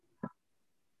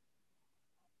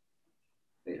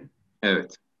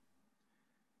Evet.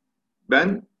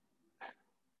 Ben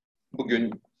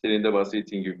bugün senin de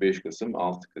bahsettiğin gibi 5 Kasım,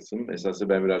 6 Kasım. Esasında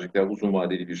ben birazcık daha uzun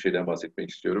vadeli bir şeyden bahsetmek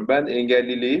istiyorum. Ben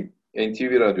engelliliği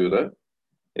NTV Radyo'da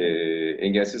e,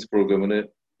 engelsiz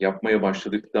programını yapmaya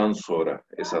başladıktan sonra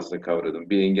esasında kavradım.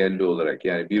 Bir engelli olarak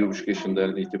yani 1,5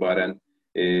 yaşından itibaren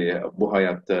bu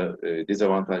hayatta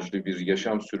dezavantajlı bir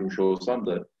yaşam sürmüş olsam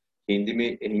da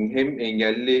kendimi hem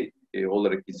engelli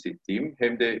olarak hissettiğim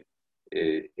hem de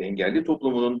engelli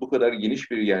toplumunun bu kadar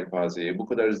geniş bir yelpazeye, bu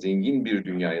kadar zengin bir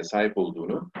dünyaya sahip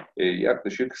olduğunu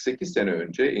yaklaşık 8 sene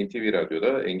önce NTV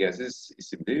Radyo'da Engelsiz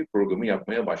isimli programı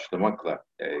yapmaya başlamakla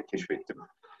keşfettim.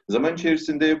 Zaman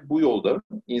içerisinde bu yolda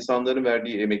insanların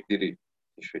verdiği emekleri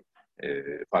keşfettim,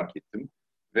 fark ettim.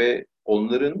 Ve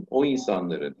o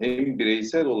insanların hem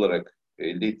bireysel olarak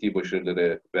elde ettiği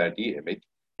başarılara verdiği emek,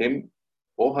 hem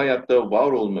o hayatta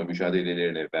var olma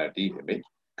mücadelelerine verdiği emek,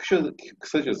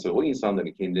 kısacası o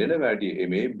insanların kendilerine verdiği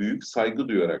emeğe büyük saygı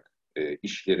duyarak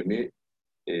işlerimi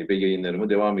ve yayınlarımı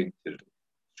devam ettirdim.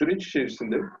 Süreç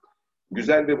içerisinde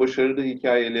güzel ve başarılı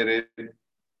hikayelere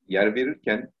yer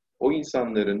verirken o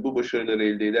insanların bu başarıları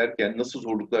elde ederken nasıl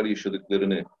zorluklar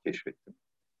yaşadıklarını keşfettim.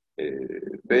 Ee,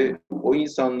 Ve o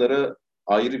insanlara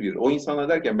o insanlar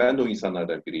derken ben de o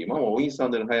insanlardan biriyim ama o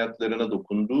insanların hayatlarına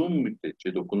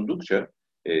dokundukça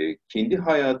kendi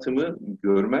hayatımı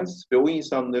görmez ve o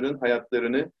insanların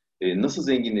hayatlarını nasıl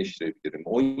zenginleştirebilirim?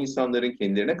 O insanların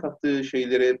kendilerine kattığı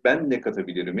şeylere ben ne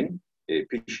katabilirimin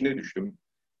peşine düştüm.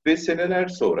 Ve seneler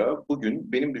sonra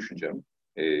bugün benim düşüncem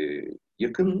e,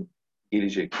 yakın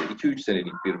gelecekte 2-3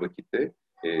 senelik bir vakitte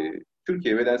e,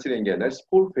 Türkiye Bedensel Engeller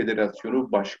Spor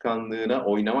Federasyonu Başkanlığına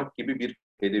oynamak gibi bir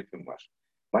hedefim var.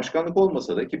 Başkanlık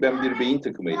olmasa da ki ben bir beyin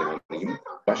takımı elemanıyım.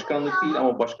 Başkanlık değil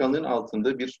ama başkanlığın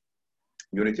altında bir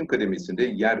yönetim kademesinde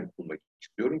yer bulmak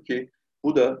istiyorum ki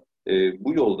bu da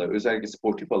bu yolda özellikle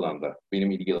sportif alanda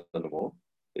benim ilgi alanım o,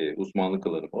 uzmanlık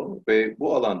alanım o ve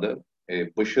bu alanda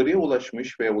başarıya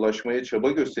ulaşmış veya ulaşmaya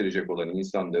çaba gösterecek olan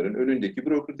insanların önündeki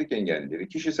bürokratik engelleri,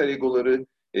 kişisel egoları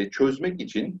çözmek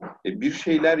için bir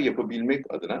şeyler yapabilmek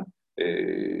adına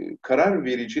karar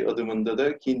verici adımında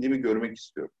da kendimi görmek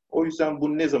istiyorum. O yüzden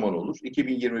bu ne zaman olur?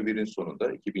 2021'in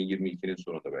sonunda, 2022'nin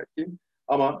sonunda belki.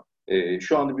 Ama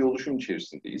şu anda bir oluşum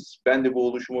içerisindeyiz. Ben de bu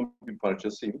oluşumun bir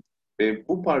parçasıyım. Ve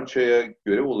bu parçaya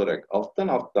görev olarak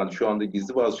alttan şu anda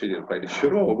gizli bazı şeyleri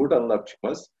paylaşıyorum ama buradan laf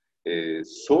çıkmaz.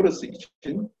 Sonrası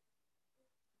için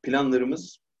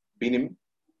planlarımız benim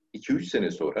 2-3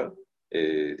 sene sonra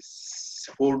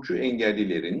sporcu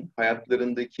engellilerin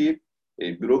hayatlarındaki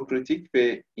bürokratik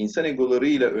ve insan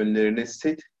egolarıyla önlerine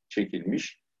set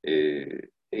çekilmiş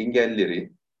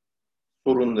engelleri,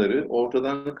 sorunları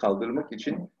ortadan kaldırmak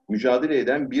için mücadele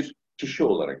eden bir kişi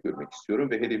olarak görmek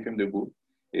istiyorum ve hedefim de bu.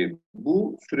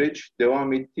 Bu süreç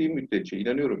devam ettiği müddetçe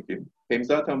inanıyorum ki hem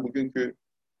zaten bugünkü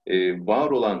var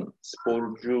olan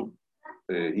sporcu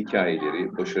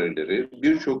hikayeleri, başarıları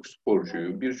birçok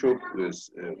sporcuyu, birçok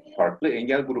farklı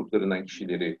engel gruplarından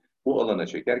kişileri bu alana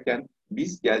çekerken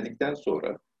biz geldikten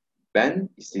sonra ben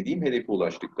istediğim hedefe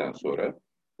ulaştıktan sonra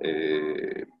e,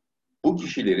 bu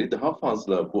kişileri daha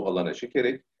fazla bu alana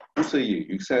çekerek bu sayıyı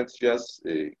yükselteceğiz.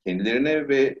 Kendilerine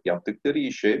ve yaptıkları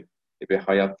işe ve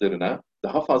hayatlarına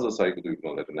daha fazla saygı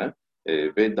duymalarına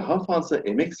ve daha fazla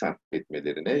emek sarf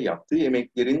etmelerine, yaptığı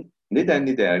emeklerin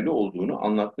nedenli değerli olduğunu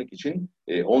anlatmak için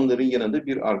onların yanında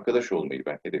bir arkadaş olmayı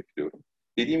ben hedefliyorum.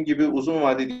 Dediğim gibi uzun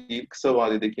vade değil, kısa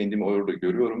vadede kendimi orada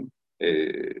görüyorum.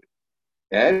 E,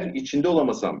 Eğer içinde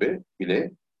olamasam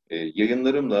bile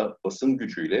yayınlarımla, basın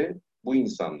gücüyle bu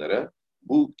insanlara,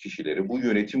 bu kişileri, bu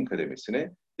yönetim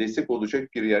kademesine destek olacak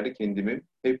bir yerde kendimi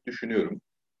hep düşünüyorum.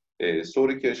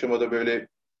 Sonraki aşamada böyle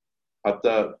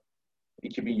hatta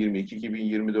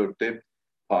 2022-2024'te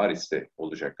Paris'te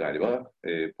olacak galiba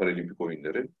Paralimpik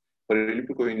oyunları.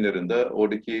 Paralimpik oyunlarında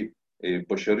oradaki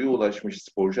başarıya ulaşmış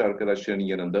sporcu arkadaşlarının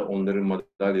yanında onların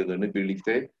madalyalarını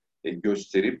birlikte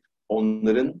gösterip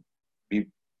onların bir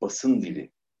basın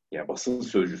dili, yani basın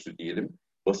sözcüsü diyelim,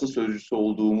 basın sözcüsü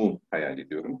olduğumu hayal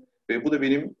ediyorum. Ve bu da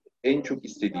benim en çok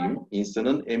istediğim,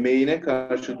 insanın emeğine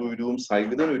karşı duyduğum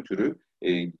saygıdan ötürü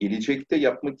gelecekte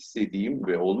yapmak istediğim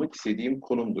ve olmak istediğim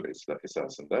konumdur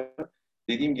esasında.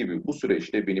 Dediğim gibi bu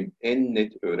süreçte benim en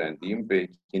net öğrendiğim ve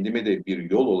kendime de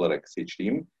bir yol olarak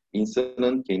seçtiğim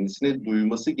insanın kendisine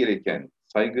duyması gereken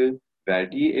saygı,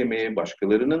 verdiği emeğe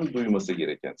başkalarının duyması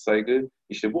gereken saygı,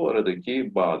 işte bu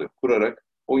aradaki bağı kurarak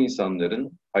o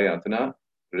insanların hayatına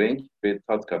renk ve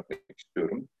tat katmak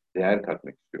istiyorum, değer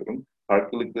katmak istiyorum.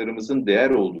 Farklılıklarımızın değer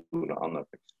olduğunu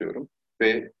anlatmak istiyorum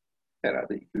ve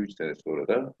herhalde 2-3 sene sonra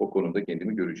da o konuda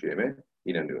kendimi göreceğime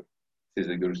inanıyorum. Siz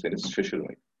de görürseniz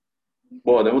şaşırmayın.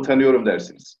 Bu adamı tanıyorum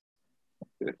dersiniz.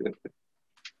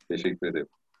 Teşekkür ederim.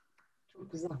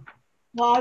 Çok güzel.